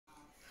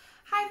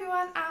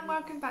everyone and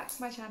welcome back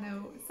to my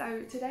channel.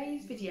 So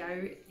today's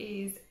video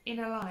is in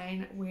a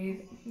line with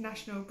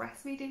National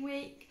Breastfeeding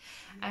Week.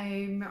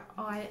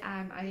 I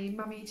am a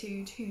mummy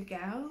to two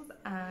girls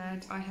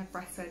and I have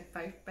breastfed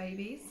both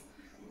babies.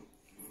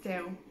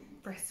 Still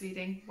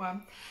breastfeeding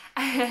one.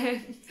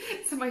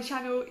 So my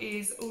channel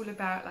is all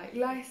about like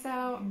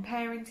lifestyle and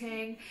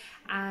parenting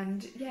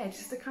and yeah,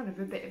 just a kind of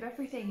a bit of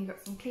everything. You've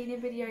got some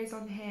cleaning videos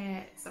on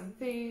here, some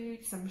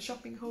food, some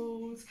shopping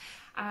hauls.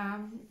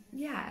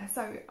 Yeah,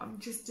 so I'm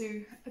just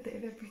do a bit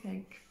of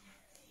everything.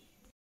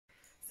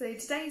 So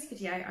today's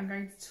video I'm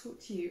going to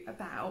talk to you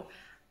about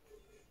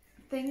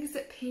things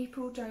that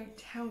people don't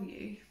tell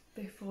you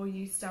before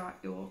you start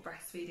your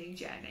breastfeeding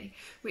journey,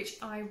 which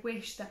I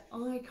wish that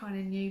I kind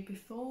of knew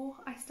before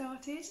I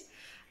started.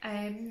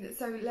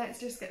 So let's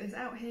just get this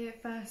out here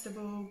first of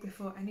all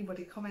before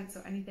anybody comments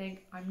or anything.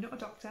 I'm not a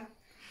doctor.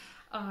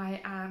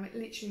 I am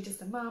literally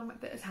just a mum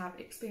that has had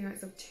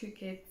experience of two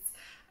kids.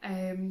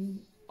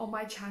 On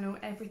my channel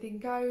everything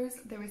goes,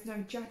 there is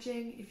no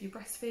judging. If you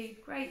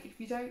breastfeed, great. If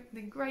you don't,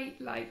 then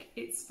great, like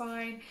it's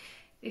fine.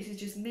 This is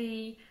just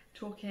me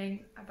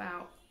talking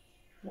about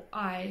what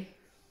I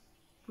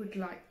would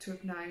like to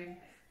have known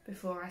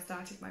before I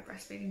started my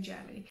breastfeeding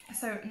journey.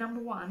 So number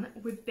one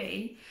would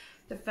be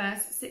the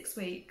first 6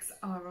 weeks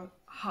are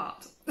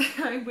hard.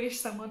 I wish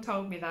someone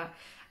told me that.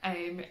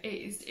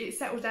 It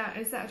settled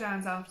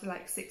down after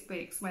like 6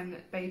 weeks when the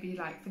baby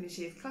like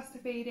finishes cluster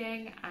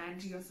feeding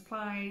and you're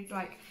supplied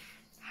like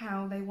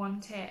how they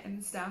want it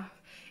and stuff.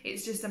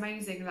 It's just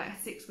amazing, like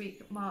a 6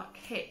 week mark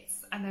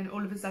hits and then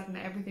all of a sudden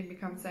everything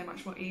becomes so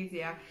much more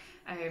easier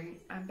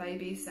and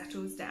baby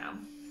settles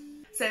down.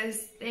 So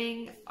this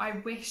thing I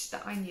wish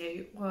that I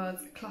knew was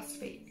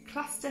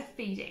cluster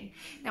feeding.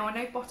 Now I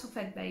know bottle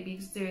fed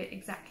babies do it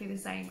exactly the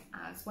same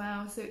as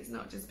well, so it's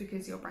not just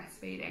because you're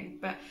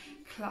breastfeeding, but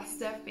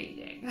cluster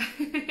feeding.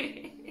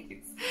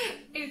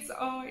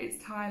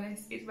 it's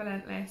tireless, it's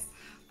relentless,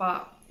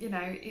 but you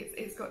know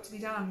it's got to be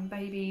done.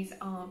 Babies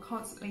are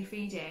constantly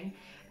feeding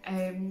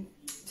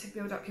to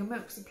build up your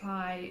milk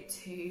supply,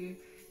 to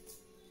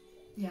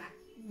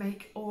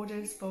make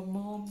orders for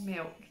more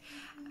milk.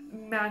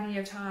 Many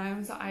a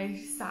times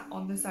I sat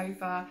on the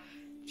sofa,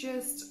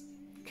 just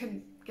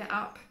couldn't get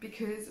up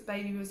because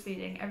baby was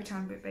feeding. Every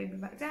time baby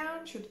went back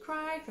down, she would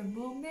cry for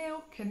more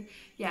milk. And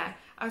yeah,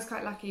 I was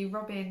quite lucky.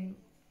 Robin,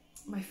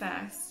 my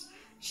first,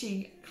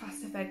 she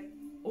cluster fed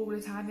all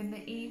the time in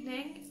the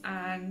evening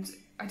and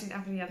I didn't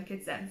have any other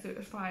kids then, so it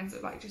was fine. So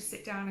like just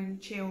sit down and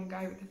chill and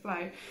go with the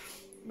flow.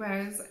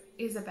 Whereas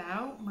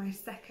Isabel, my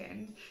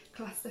second,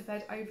 cluster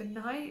fed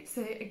overnight,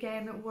 so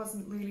again it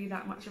wasn't really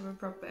that much of a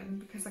problem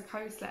because I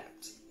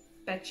co-slept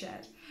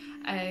bedshed.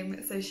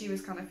 So she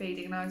was kind of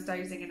feeding and I was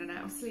dozing in and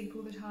out of sleep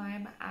all the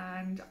time,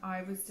 and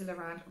I was still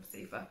around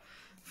obviously for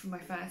my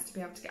first to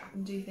be able to get up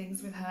and do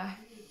things with her.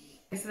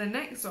 So the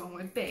next one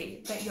would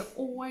be that you're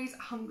always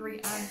hungry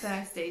and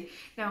thirsty.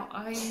 Now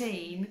I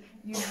mean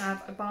you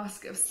have a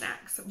basket of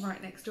snacks right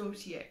next door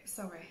to you.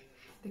 Sorry,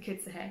 the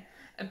kids are here.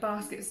 A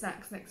basket of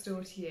snacks next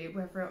door to you,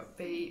 whether it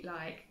be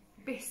like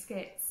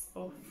biscuits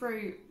or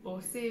fruit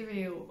or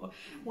cereal or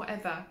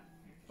whatever.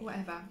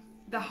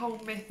 The whole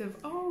myth of,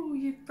 oh,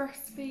 you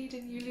breastfeed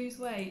and you lose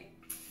weight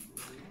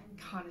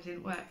kind of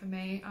didn't work for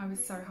me. I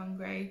was so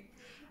hungry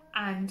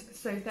and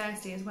so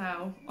thirsty as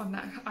well. On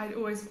that, I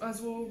was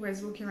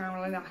always walking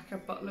around with like a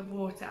bottle of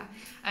water.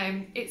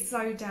 It's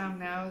slowed down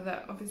now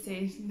that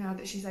obviously now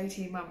that she's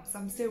 18 months,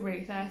 I'm still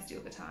really thirsty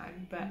all the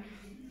time, but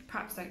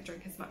perhaps don't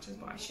drink as much as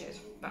what I should.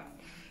 But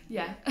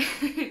yeah,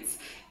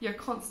 you're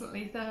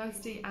constantly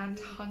thirsty and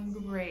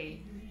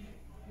hungry.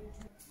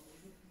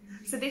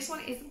 So this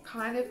one is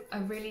kind of a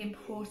really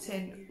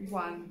important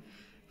one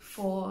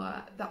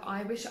that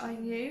I wish I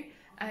knew.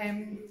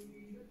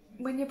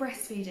 When you're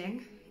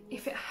breastfeeding,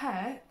 if it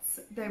hurts,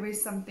 there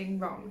is something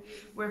wrong.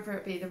 Whether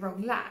it be the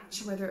wrong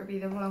latch, whether it be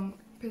the wrong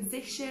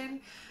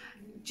position,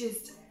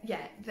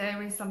 yeah,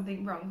 there is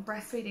something wrong.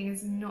 Breastfeeding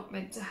is not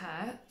meant to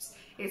hurt.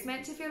 It's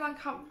meant to feel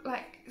uncomfortable.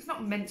 Like, it's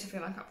not meant to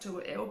feel uncomfortable.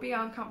 It will be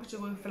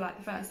uncomfortable for like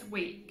the first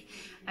week,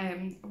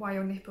 while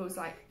your nipples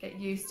like get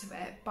used to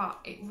it. But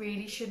it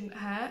really shouldn't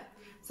hurt.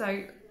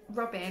 So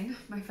Robin,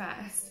 my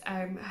first,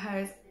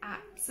 hers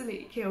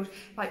absolutely killed,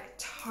 like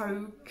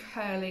toe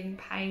curling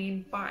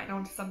pain, biting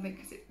onto something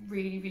because it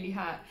really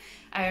hurt.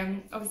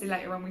 Obviously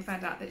later on we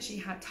found out that she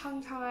had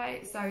tongue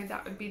tie, so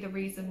that would be the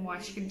reason why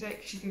she couldn't do it,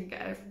 because she couldn't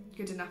get a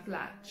good enough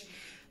latch.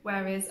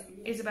 Whereas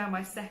Isabel,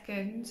 my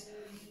second,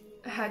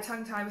 her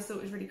tongue tie was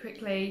sorted really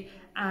quickly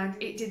and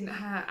it didn't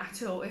hurt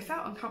at all. It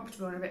felt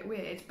uncomfortable and a bit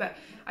weird, but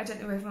I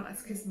don't know whether or not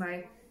that's because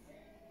my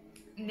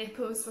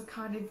nipples were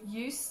kind of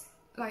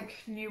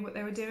knew what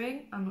they were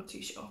doing. I'm not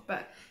too sure,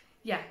 but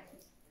yeah,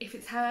 if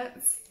it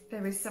hurts,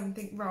 there is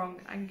something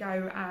wrong, and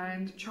go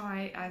and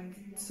try and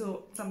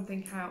sort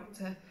something out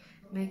to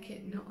make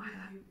it not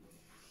hurt.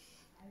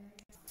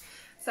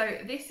 So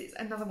this is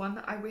another one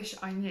that I wish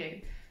I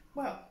knew.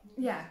 Well,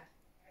 yeah,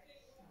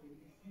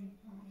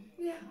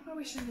 I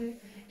wish I knew.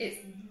 It's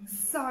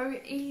so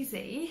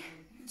easy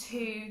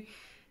to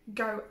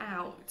go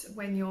out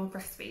when you're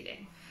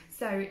breastfeeding.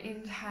 So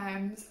in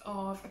terms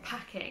of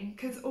packing,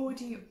 because all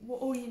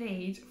you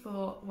need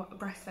for a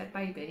breastfed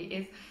baby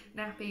is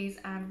nappies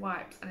and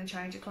wipes and a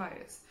change of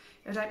clothes.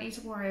 I don't need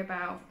to worry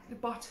about the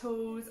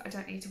bottles, I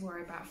don't need to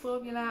worry about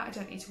formula, I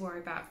don't need to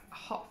worry about a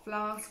hot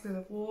flask full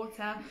of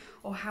water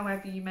or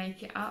however you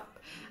make it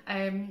up.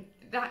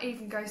 That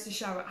even goes to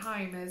show at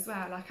home as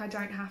well. Like, I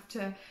don't have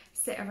to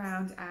sit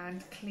around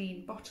and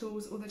clean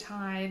bottles all the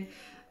time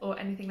or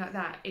anything like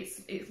that.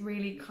 It's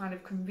really kind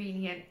of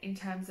convenient in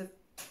terms of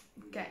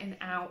getting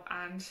out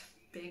and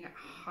being at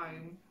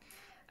home.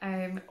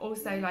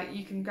 Also, like,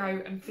 you can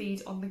go and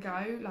feed on the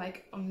go,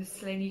 like on the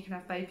sling you can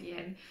have baby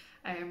in,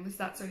 so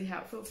that's really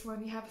helpful for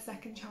when you have a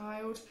second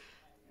child.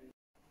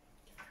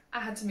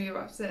 I had to move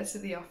upstairs to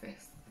the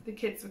office, the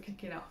kids were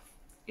kicking off.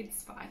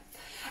 It's fine.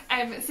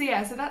 So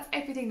yeah, so that's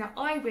everything that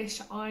I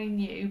wish I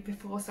knew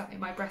before starting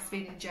my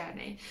breastfeeding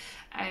journey.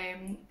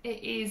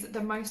 It is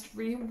the most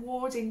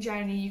rewarding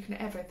journey you can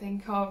ever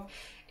think of.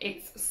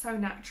 It's so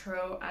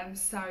natural and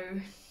so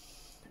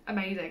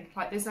amazing.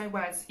 Like, there's no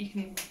words you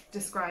can even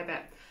describe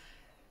it.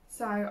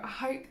 So I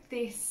hope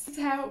this has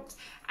helped.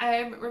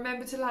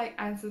 Remember to like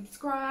and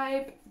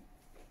subscribe.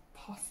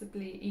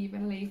 Possibly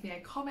even leave me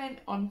a comment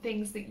on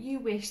things that you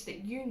wish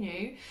that you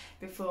knew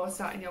before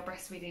starting your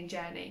breastfeeding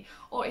journey,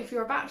 or if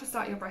you're about to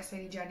start your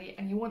breastfeeding journey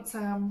and you want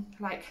some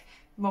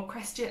more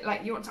question,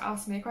 like you want to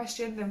ask me a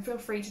question, then feel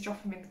free to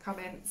drop them in the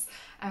comments.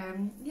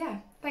 Yeah,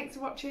 thanks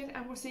for watching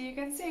and we'll see you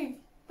again soon.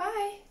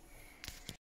 Bye.